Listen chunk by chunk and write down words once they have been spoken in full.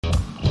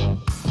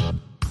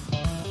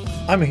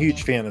I'm a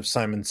huge fan of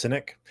Simon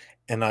Sinek,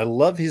 and I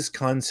love his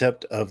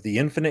concept of the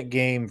infinite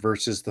game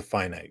versus the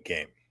finite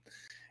game.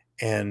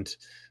 And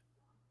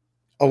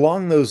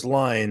along those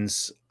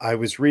lines, I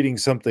was reading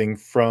something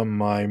from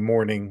my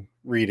morning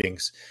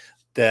readings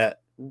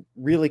that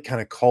really kind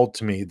of called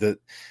to me that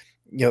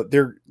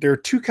there are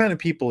two kind of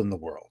people in the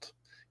world.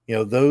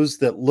 Those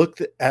that look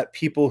at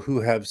people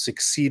who have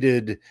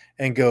succeeded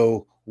and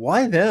go,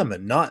 "Why them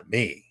and not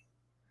me?"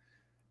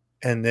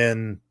 And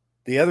then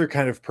the other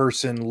kind of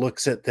person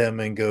looks at them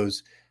and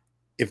goes,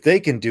 "If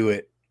they can do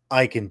it,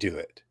 I can do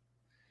it."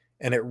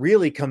 And it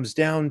really comes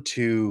down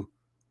to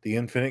the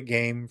infinite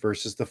game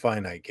versus the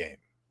finite game.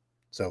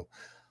 So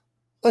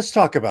let's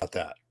talk about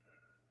that.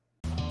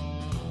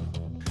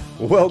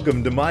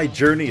 Welcome to my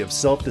journey of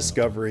self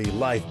discovery,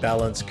 life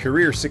balance,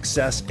 career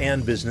success,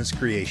 and business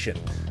creation.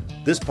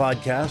 This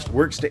podcast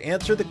works to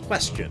answer the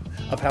question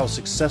of how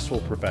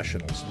successful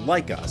professionals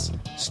like us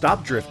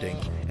stop drifting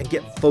and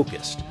get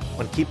focused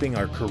on keeping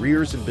our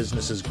careers and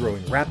businesses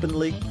growing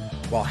rapidly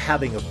while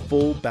having a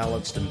full,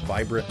 balanced, and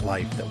vibrant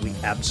life that we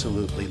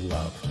absolutely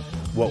love.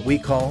 What we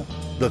call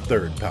the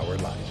Third Power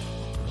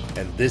Life.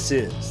 And this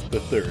is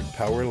the Third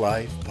Power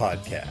Life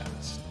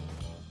Podcast.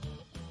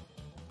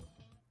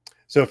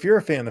 So if you're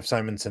a fan of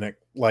Simon Sinek,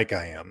 like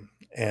I am,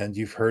 and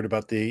you've heard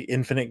about the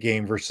infinite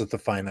game versus the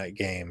finite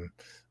game,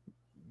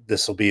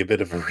 this will be a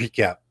bit of a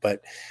recap,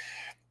 but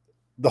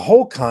the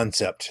whole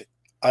concept,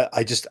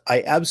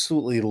 I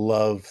absolutely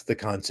love the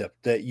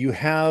concept that you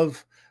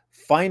have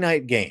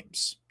finite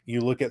games. You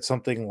look at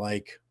something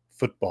like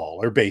football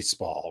or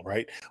baseball,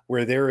 right?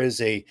 Where there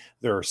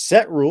are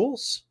set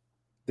rules,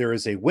 there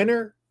is a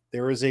winner,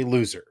 there is a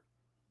loser.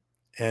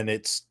 And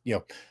it's,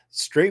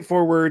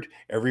 straightforward.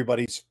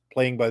 Everybody's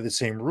playing by the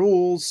same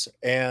rules.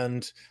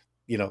 And,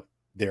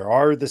 there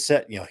are the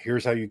set,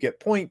 here's how you get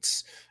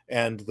points.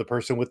 And the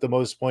person with the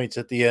most points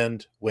at the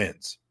end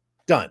wins.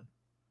 Done.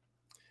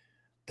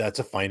 That's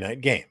a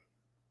finite game.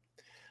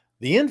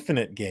 The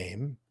infinite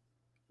game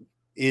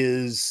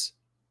is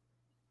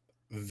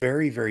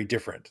very, very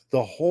different.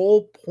 The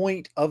whole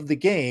point of the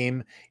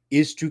game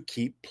is to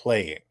keep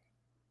playing,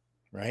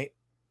 right?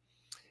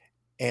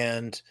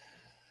 And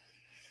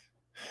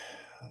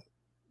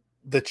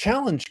the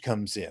challenge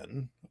comes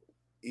in,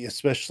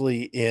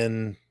 especially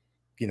in,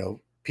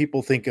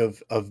 people think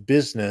of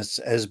business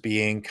as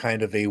being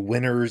kind of a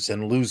winners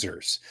and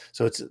losers.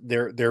 So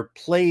they're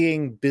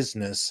playing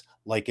business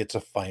like it's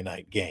a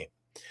finite game.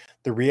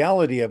 The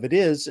reality of it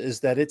is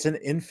that it's an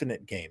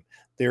infinite game.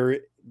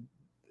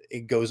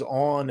 It goes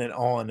on and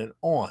on and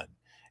on.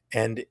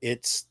 And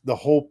it's the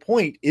whole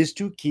point is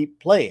to keep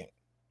playing.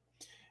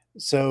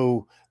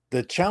 So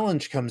the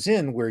challenge comes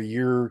in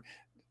where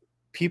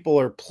people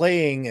are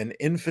playing an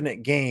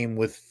infinite game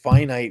with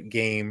finite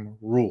game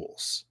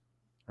rules,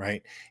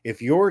 right?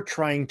 If you're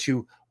trying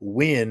to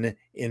win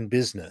in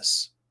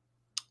business,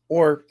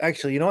 or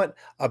actually, you know what?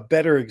 A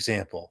better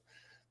example,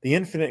 the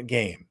infinite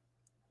game,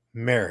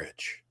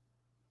 marriage.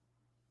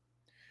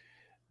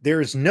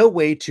 There's no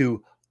way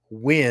to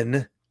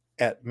win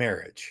at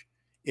marriage.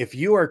 If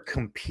you are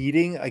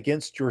competing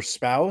against your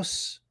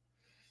spouse,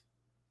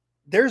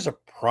 there's a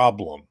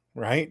problem,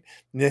 right?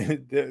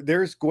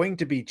 There's going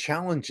to be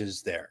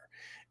challenges there.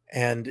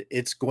 And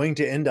it's going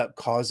to end up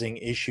causing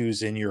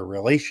issues in your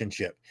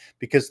relationship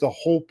because the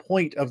whole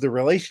point of the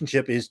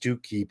relationship is to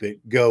keep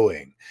it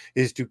going,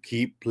 is to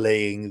keep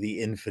playing the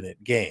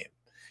infinite game.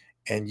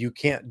 And you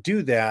can't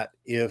do that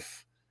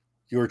if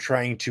you're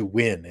trying to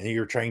win and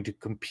you're trying to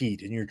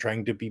compete and you're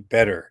trying to be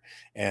better.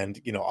 And,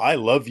 I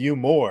love you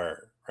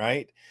more,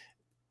 right?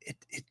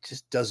 It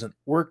just doesn't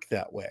work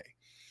that way.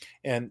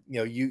 And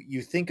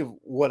you think of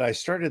what I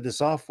started this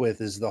off with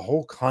is the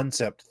whole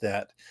concept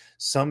that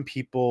some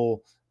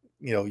people,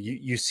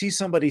 you see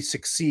somebody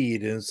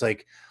succeed and it's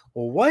like,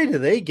 well, why do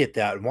they get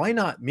that and why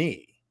not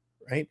me?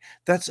 Right?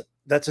 That's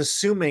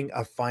assuming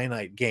a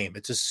finite game.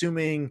 It's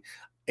assuming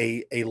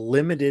a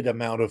limited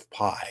amount of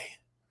pie,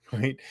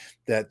 right?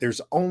 That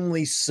there's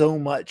only so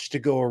much to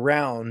go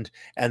around,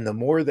 and the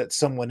more that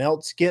someone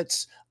else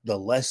gets, the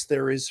less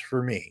there is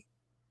for me.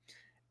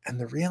 And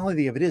the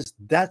reality of it is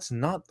that's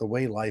not the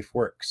way life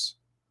works.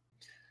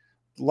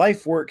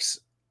 Life works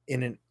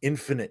in an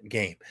infinite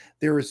game.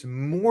 There is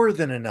more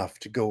than enough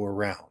to go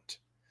around.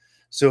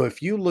 So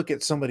if you look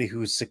at somebody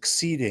who's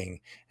succeeding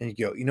and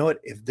you go, you know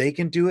what, if they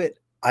can do it,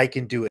 I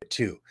can do it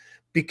too.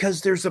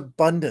 Because there's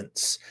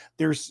abundance.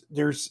 There's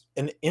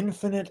an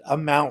infinite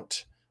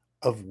amount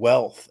of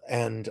wealth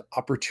and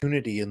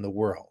opportunity in the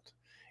world.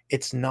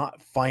 It's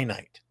not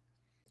finite.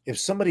 If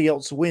somebody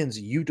else wins,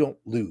 you don't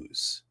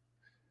lose.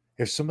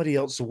 If somebody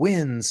else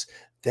wins,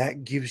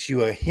 that gives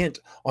you a hint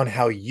on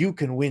how you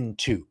can win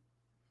too.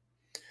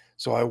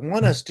 So I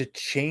want us to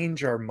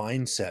change our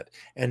mindset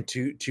and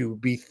to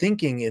be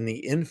thinking in the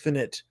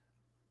infinite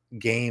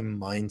game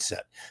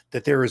mindset,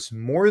 that there is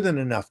more than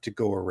enough to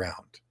go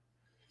around.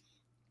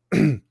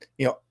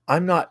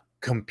 I'm not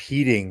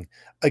competing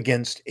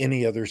against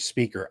any other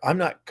speaker. I'm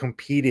not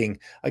competing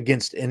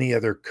against any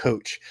other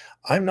coach.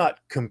 I'm not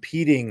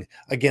competing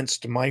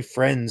against my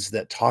friends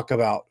that talk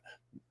about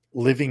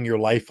living your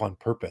life on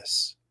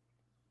purpose,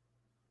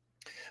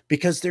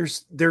 because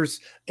there's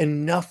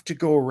enough to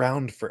go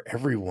around for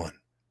everyone.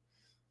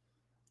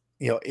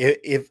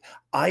 If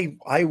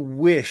I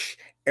wish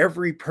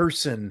every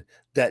person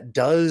that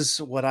does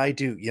what I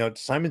do,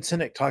 Simon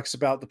Sinek talks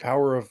about the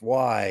power of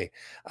why.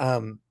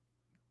 um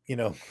you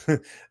know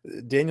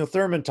Daniel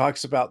Thurman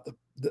talks about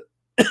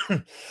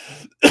the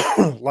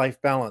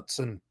life balance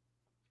and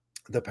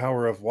the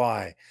power of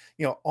why.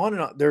 On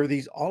and on. There are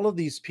all of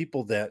these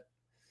people that,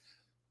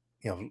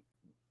 you know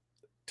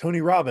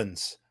Tony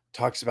Robbins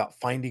talks about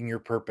finding your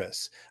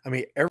purpose. I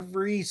mean,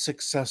 every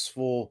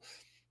successful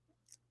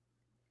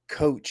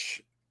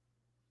coach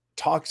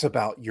talks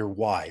about your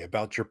why,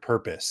 about your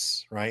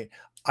purpose, right?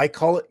 I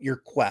call it your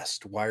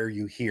quest. Why are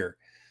you here?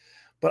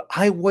 But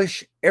I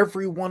wish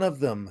every one of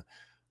them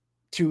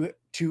to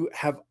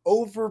have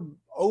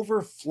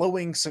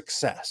overflowing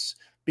success,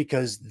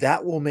 because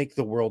that will make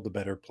the world a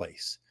better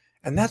place.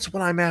 And that's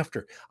what I'm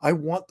after. I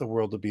want the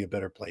world to be a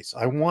better place.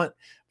 I want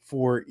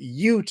for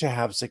you to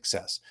have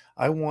success.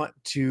 I want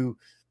to,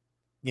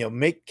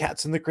 make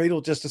Cats in the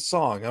Cradle just a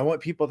song. I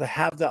want people to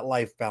have that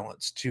life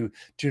balance, to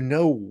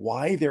know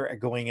why they're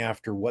going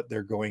after what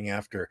they're going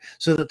after,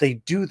 so that they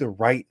do the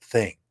right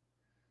thing.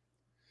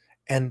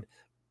 And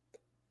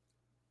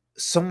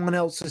someone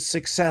else's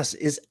success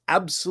is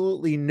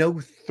absolutely no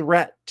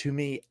threat to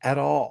me at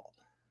all.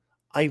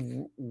 I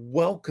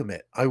welcome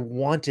it. I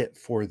want it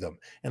for them,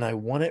 and I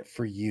want it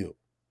for you.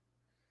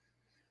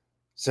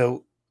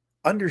 So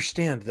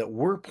understand that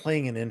we're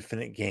playing an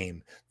infinite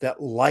game, that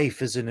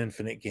life is an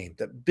infinite game,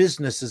 that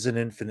business is an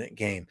infinite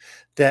game,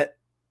 that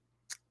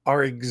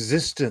our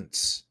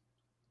existence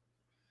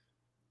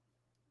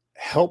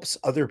helps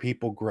other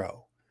people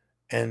grow.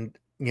 And,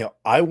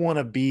 I want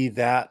to be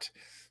that,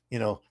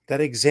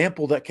 that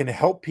example that can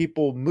help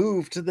people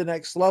move to the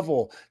next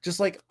level, just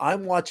like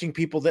I'm watching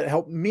people that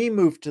help me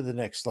move to the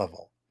next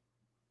level.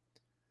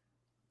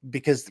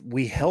 Because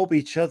we help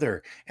each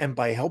other, and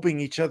by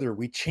helping each other,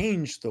 we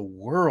change the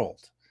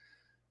world.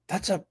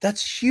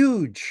 That's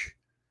huge.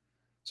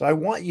 So I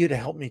want you to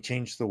help me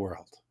change the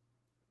world.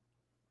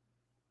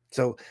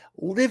 So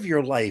live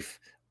your life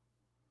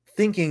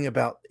thinking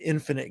about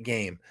infinite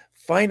game.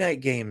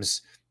 Finite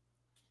games,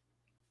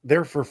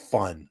 they're for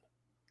fun.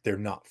 They're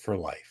not for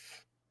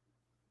life.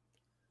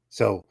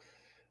 So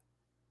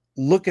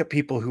look at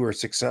people who are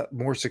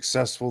more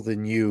successful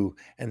than you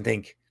and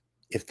think,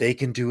 if they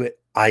can do it,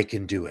 I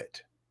can do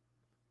it.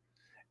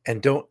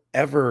 And don't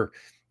ever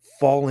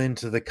fall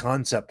into the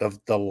concept of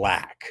the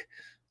lack,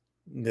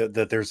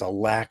 that there's a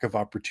lack of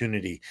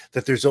opportunity,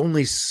 that there's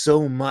only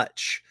so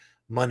much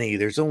money,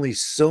 there's only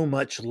so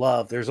much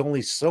love, there's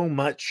only so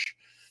much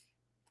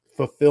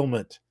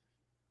fulfillment,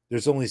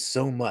 there's only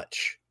so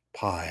much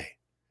pie.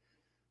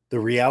 The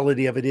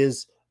reality of it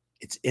is,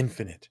 it's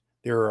infinite.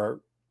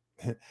 There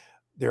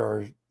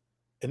are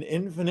an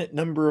infinite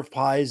number of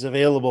pies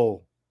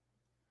available.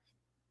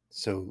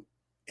 So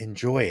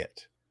enjoy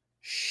it,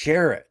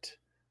 share it.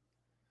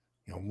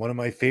 One of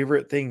my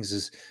favorite things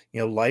is,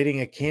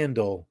 lighting a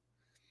candle,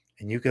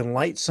 and you can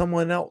light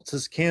someone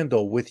else's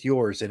candle with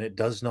yours, and it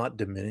does not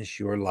diminish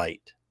your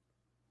light.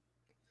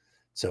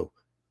 So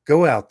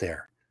go out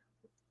there,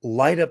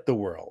 light up the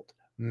world,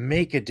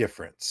 make a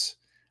difference,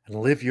 and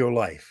live your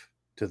life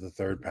to the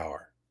third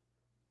power.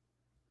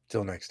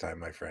 Till next time,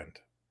 my friend.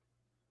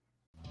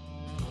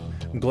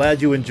 I'm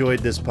glad you enjoyed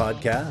this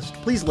podcast.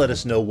 Please let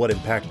us know what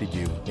impacted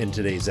you in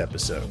today's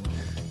episode.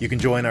 You can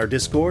join our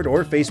Discord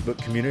or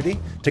Facebook community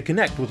to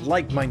connect with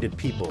like-minded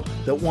people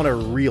that want a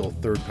real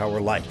third power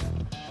life.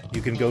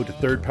 You can go to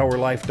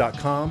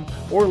thirdpowerlife.com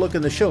or look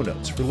in the show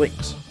notes for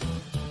links.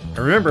 And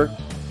remember,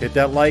 hit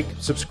that like,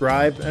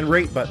 subscribe, and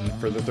rate button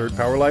for the Third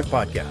Power Life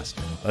podcast.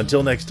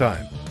 Until next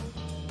time.